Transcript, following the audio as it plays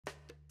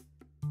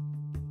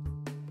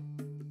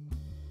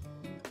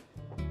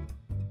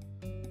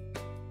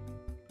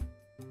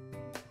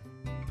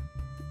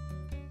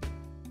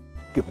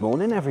Good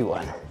morning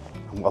everyone,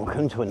 and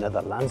welcome to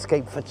another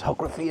landscape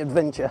photography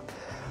adventure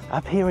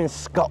up here in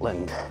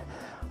Scotland,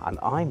 and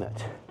I'm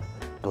at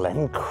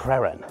Glen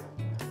Creran.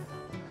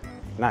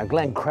 Now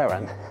Glen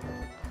Creran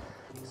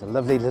is a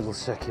lovely little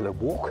circular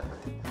walk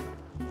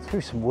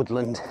through some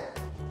woodland,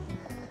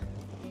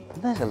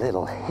 and there's a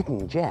little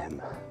hidden gem.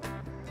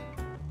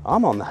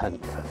 I'm on the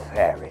hunt for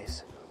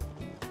fairies.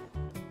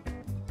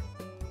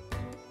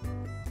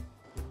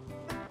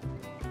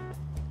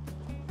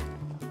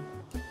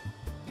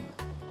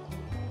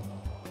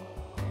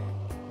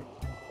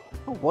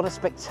 What a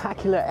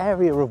spectacular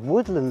area of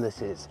woodland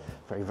this is.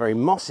 Very, very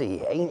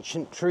mossy,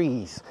 ancient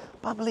trees,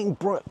 bubbling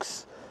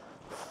brooks,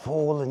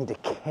 fallen,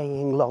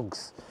 decaying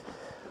logs.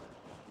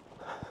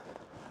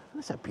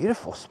 That's a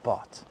beautiful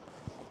spot.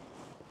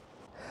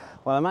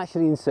 Well, I'm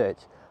actually in search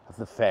of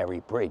the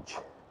Fairy Bridge.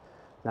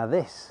 Now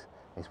this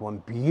is one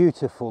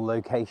beautiful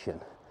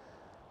location.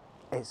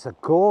 It's a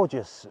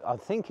gorgeous, I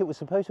think it was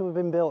supposed to have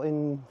been built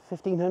in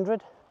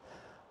 1500,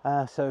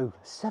 so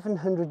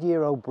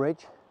 700-year-old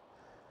bridge,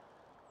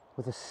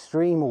 with a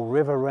stream or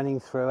river running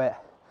through it,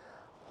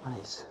 and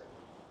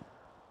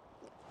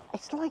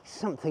it's like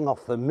something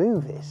off the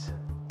movies.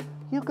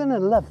 You're gonna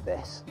love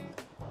this.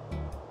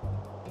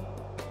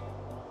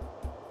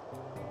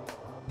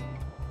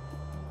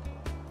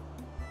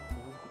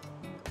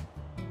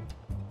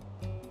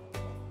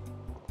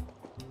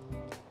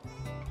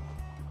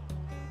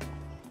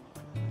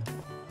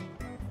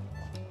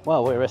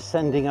 Well, we're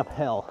ascending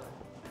uphill,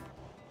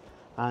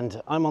 and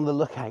I'm on the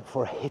lookout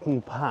for a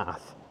hidden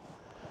path.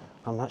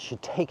 And that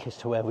should take us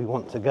to where we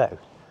want to go.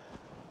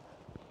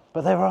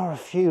 But there are a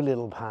few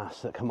little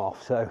paths that come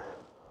off, so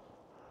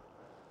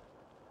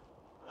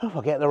I hope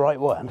I get the right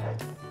one.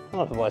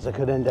 Otherwise I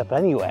could end up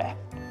anywhere.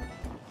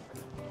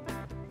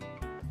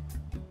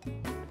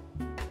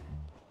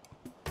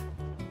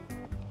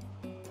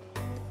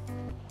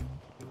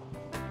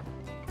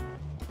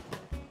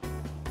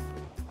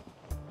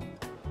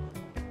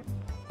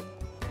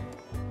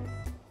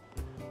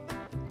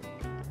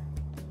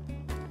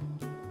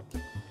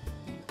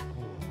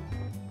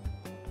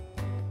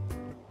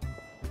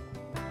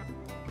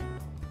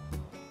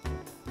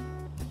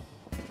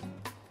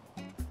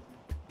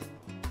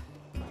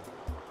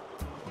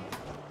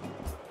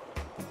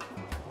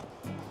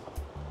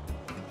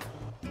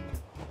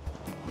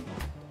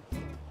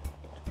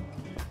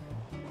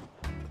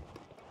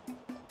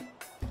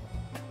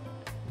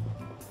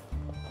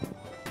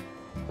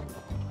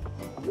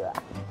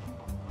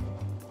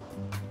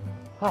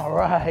 All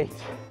right,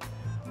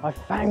 I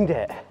found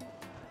it.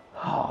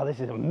 Oh, this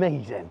is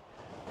amazing.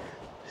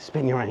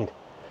 Spin you around.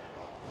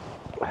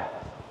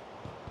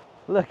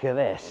 Look at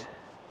this.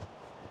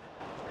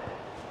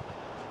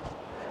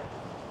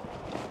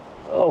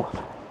 Oh.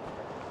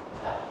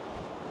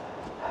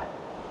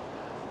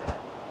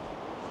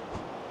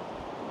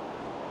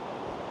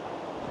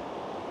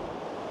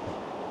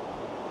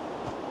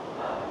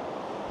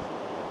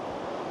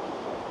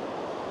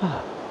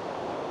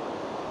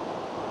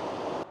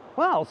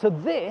 Well, so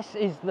this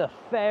is the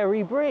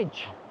Fairy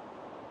Bridge,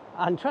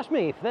 and trust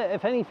me,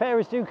 if any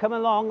fairies do come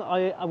along,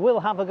 I will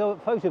have a go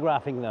at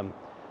photographing them,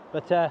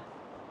 but I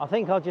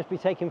think I'll just be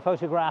taking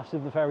photographs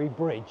of the Fairy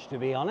Bridge, to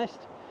be honest.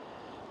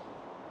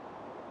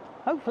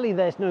 Hopefully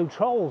there's no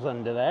trolls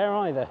under there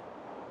either.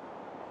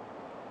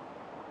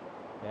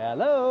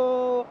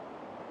 Hello!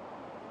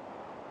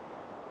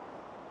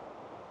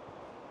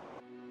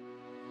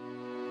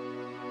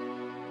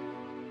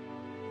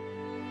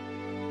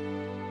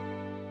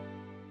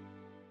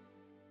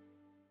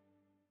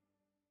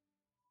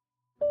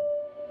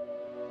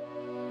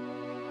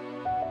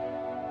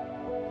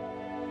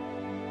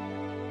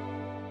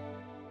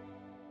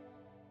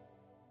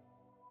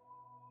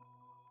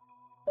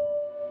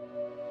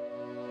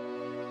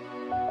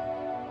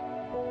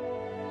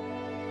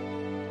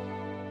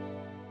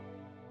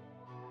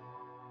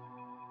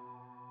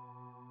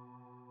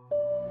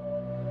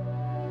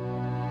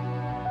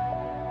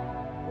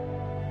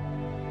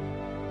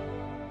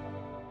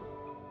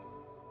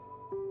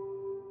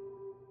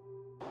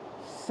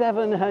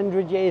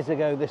 "700 years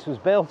ago this was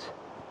built."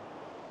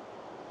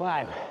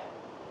 Wow.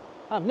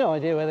 I have no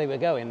idea where they were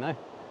going though,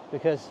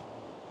 because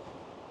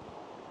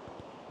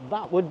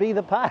that would be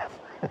the path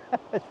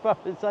as far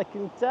as I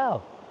can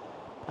tell.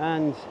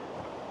 And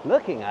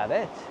looking at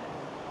it,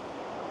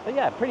 but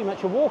yeah, pretty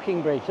much a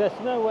walking bridge. There's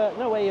no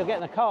way you're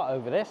getting a cart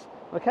over this.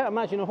 I can't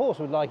imagine a horse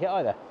would like it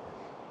either.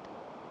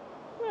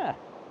 Yeah.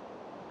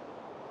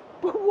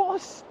 But what a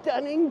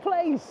stunning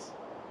place.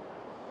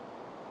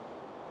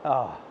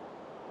 Oh.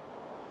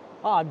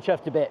 I'm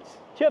chuffed to bits,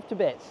 chuffed to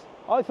bits.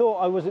 I thought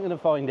I wasn't going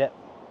to find it,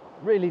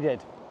 really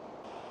did.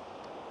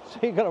 So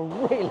you've got a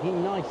really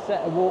nice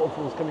set of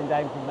waterfalls coming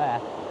down from there.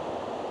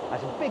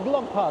 There's a big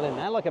log pile in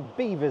there, like a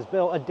beaver's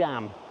built a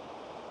dam.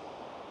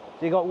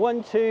 So you've got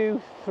 1, 2,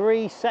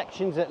 3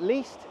 sections at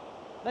least.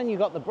 Then you've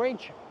got the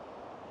bridge.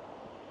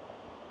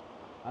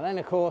 And then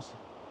of course,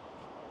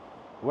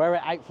 where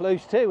it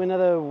outflows to,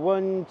 another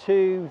 1,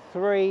 2,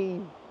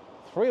 3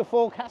 or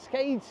 4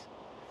 cascades.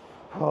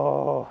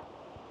 Oh.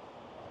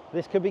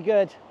 This could be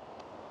good.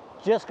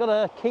 Just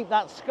gotta keep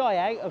that sky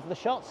out of the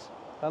shots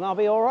and I'll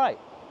be all right.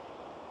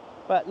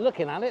 But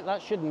looking at it,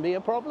 that shouldn't be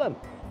a problem.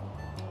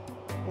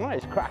 All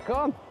right, let's crack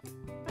on.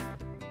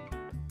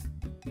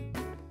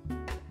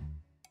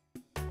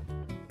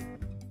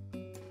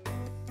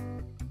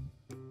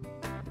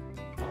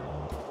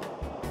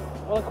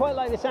 Well, I quite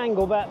like this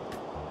angle, but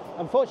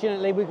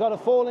unfortunately we've got a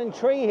fallen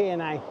tree here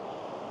now.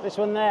 This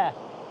one there,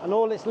 and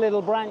all its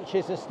little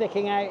branches are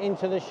sticking out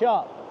into the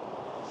shot.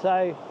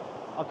 So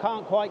I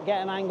can't quite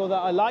get an angle that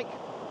I like.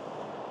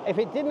 If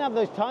it didn't have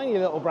those tiny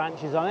little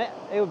branches on it,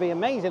 it would be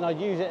amazing.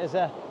 I'd use it as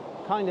a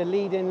kind of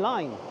lead-in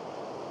line.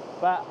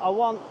 But I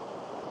want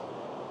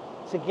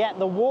to get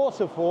the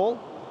waterfall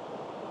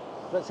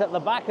that's at the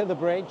back of the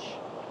bridge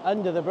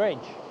under the bridge.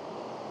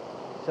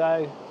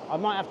 So I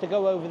might have to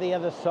go over the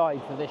other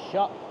side for this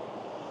shot.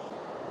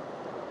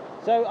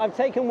 So I've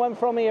taken one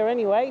from here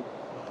anyway.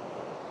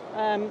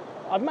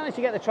 I've managed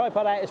to get the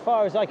tripod out as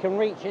far as I can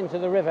reach into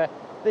the river.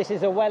 This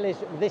is a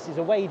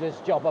wader's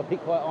job, I'll be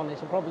quite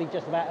honest. I'm probably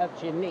just about up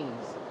to your knees.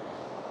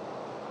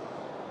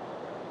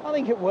 I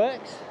think it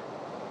works.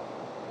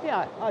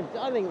 Yeah,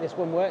 I think this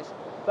one works,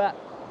 but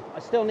I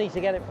still need to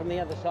get it from the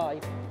other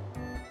side.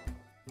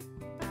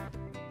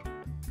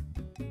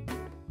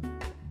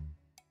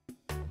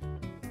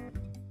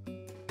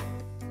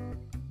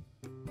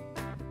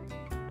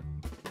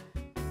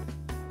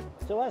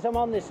 So as I'm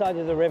on this side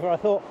of the river, I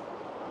thought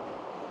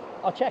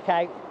I'll check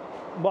out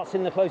what's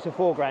in the closer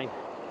foreground.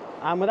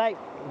 And without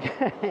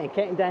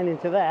getting down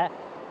into there,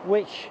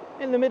 which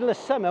in the middle of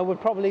summer would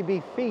probably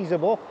be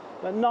feasible,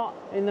 but not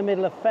in the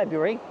middle of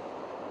February,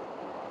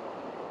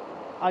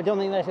 I don't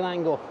think there's an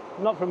angle.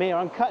 Not from here.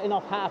 I'm cutting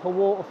off half a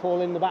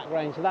waterfall in the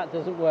background, so that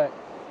doesn't work.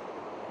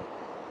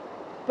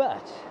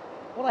 But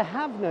what I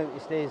have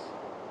noticed is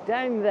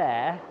down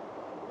there,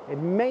 it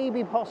may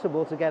be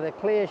possible to get a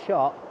clear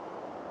shot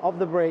of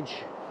the bridge,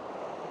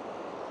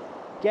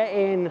 get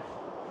in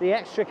the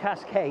extra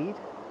cascade,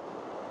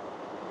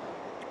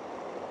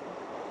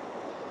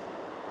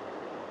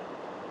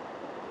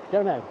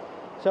 don't know.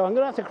 So I'm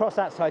going to have to cross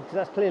that side because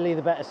that's clearly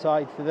the better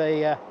side for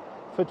the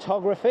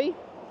photography,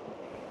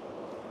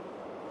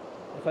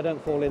 if I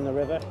don't fall in the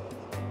river.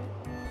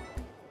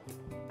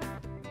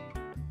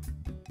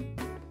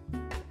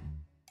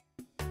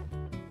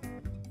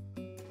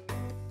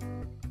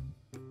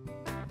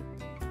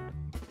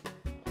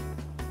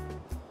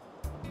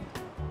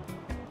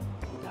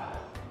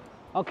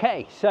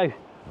 Okay, so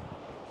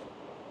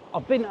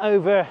I've been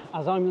over,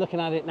 as I'm looking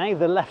at it now,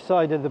 the left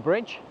side of the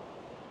bridge,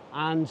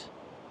 and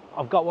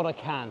I've got what I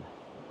can.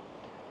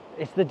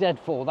 It's the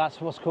deadfall,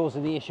 that's what's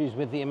causing the issues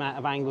with the amount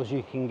of angles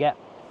you can get.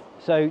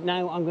 So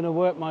now I'm going to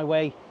work my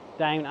way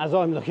down, as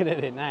I'm looking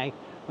at it now,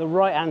 the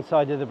right hand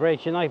side of the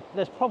bridge, and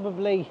there's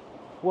probably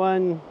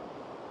 1,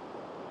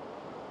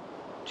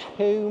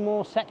 2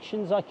 more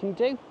sections I can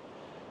do.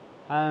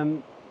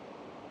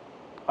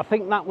 I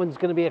think that one's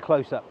going to be a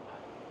close-up.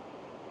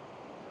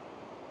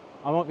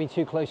 I won't be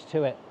too close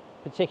to it,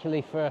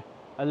 particularly for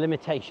a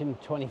limitation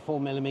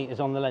 24mm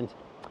on the lens.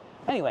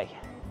 Anyway,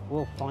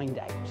 we'll find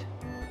out.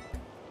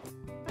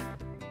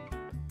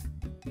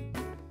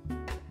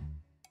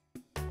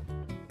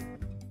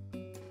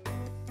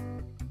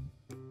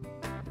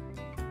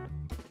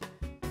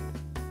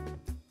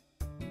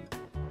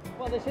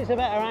 Well, this is a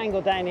better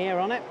angle down here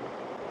on it.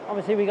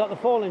 Obviously we got the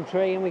fallen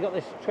tree and we got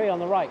this tree on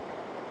the right,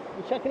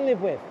 which I can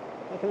live with.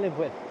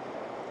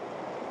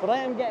 But I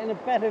am getting a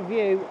better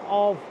view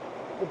of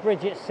the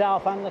bridge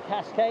itself and the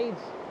cascades.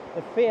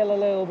 They feel a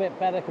little bit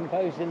better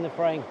composed in the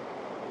frame.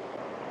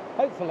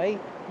 Hopefully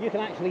you can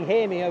actually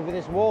hear me over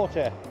this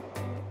water.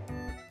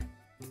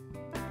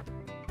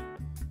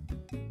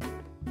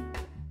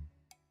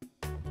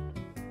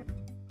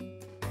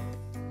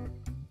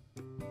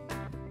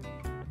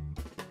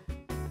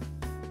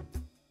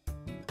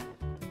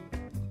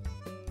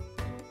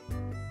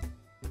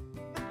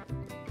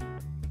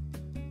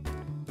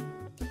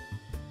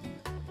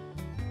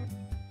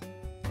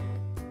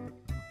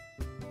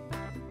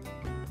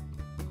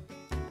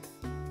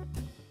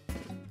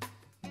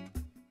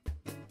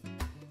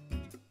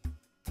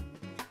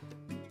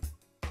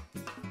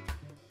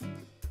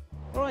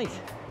 Right,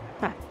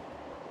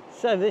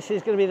 so this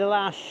is going to be the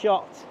last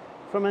shot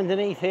from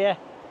underneath here.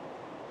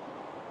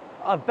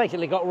 I've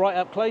basically got right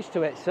up close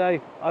to it, so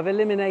I've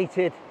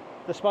eliminated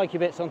the spiky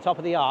bits on top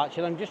of the arch,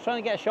 and I'm just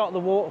trying to get a shot of the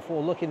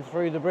waterfall looking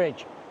through the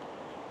bridge.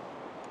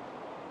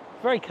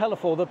 Very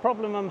colourful. The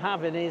problem I'm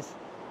having is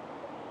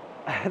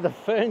the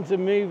ferns are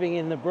moving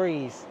in the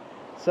breeze,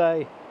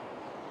 so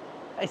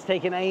it's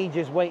taken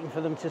ages waiting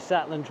for them to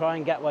settle and try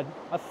and get one.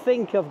 I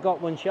think I've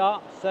got one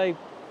shot, so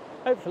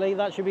hopefully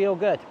that should be all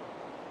good.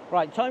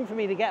 Right, time for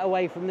me to get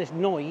away from this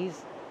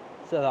noise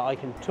so that I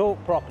can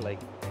talk properly.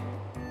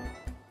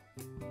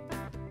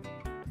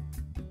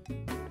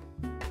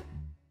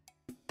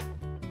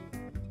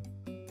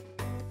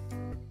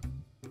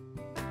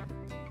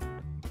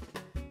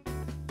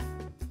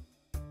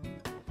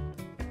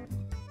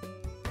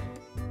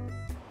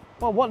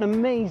 Well, what an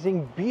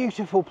amazing,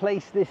 beautiful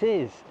place this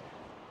is.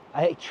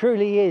 It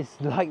truly is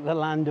like the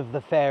land of the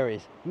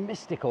fairies,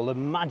 mystical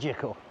and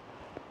magical.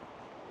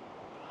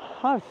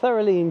 I've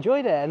thoroughly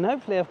enjoyed it, and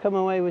hopefully I've come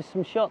away with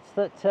some shots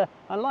that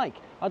I like.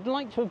 I'd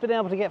like to have been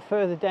able to get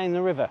further down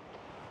the river,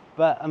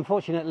 but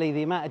unfortunately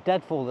the amount of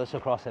deadfall that's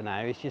across it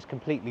now is just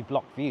completely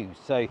blocked views,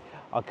 so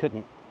I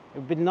couldn't. It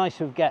would be nice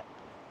to get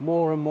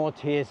more and more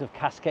tiers of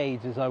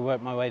cascades as I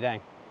work my way down.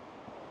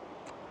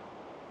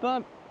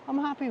 But I'm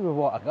happy with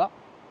what I got,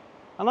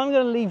 and I'm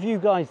going to leave you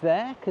guys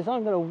there because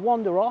I'm going to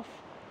wander off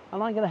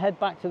and I'm going to head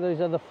back to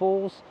those other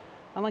falls,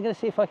 and I'm going to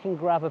see if I can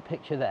grab a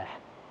picture there.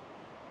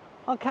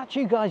 I'll catch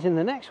you guys in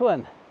the next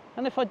one,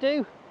 and if I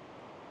do,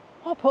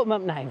 I'll put them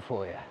up now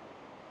for you.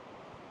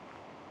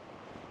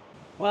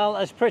 Well,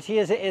 as pretty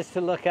as it is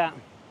to look at,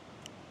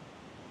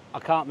 I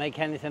can't make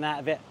anything out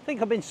of it. I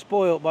think I've been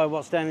spoiled by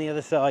what's down the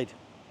other side.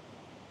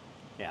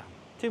 Yeah,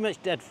 too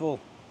much deadfall.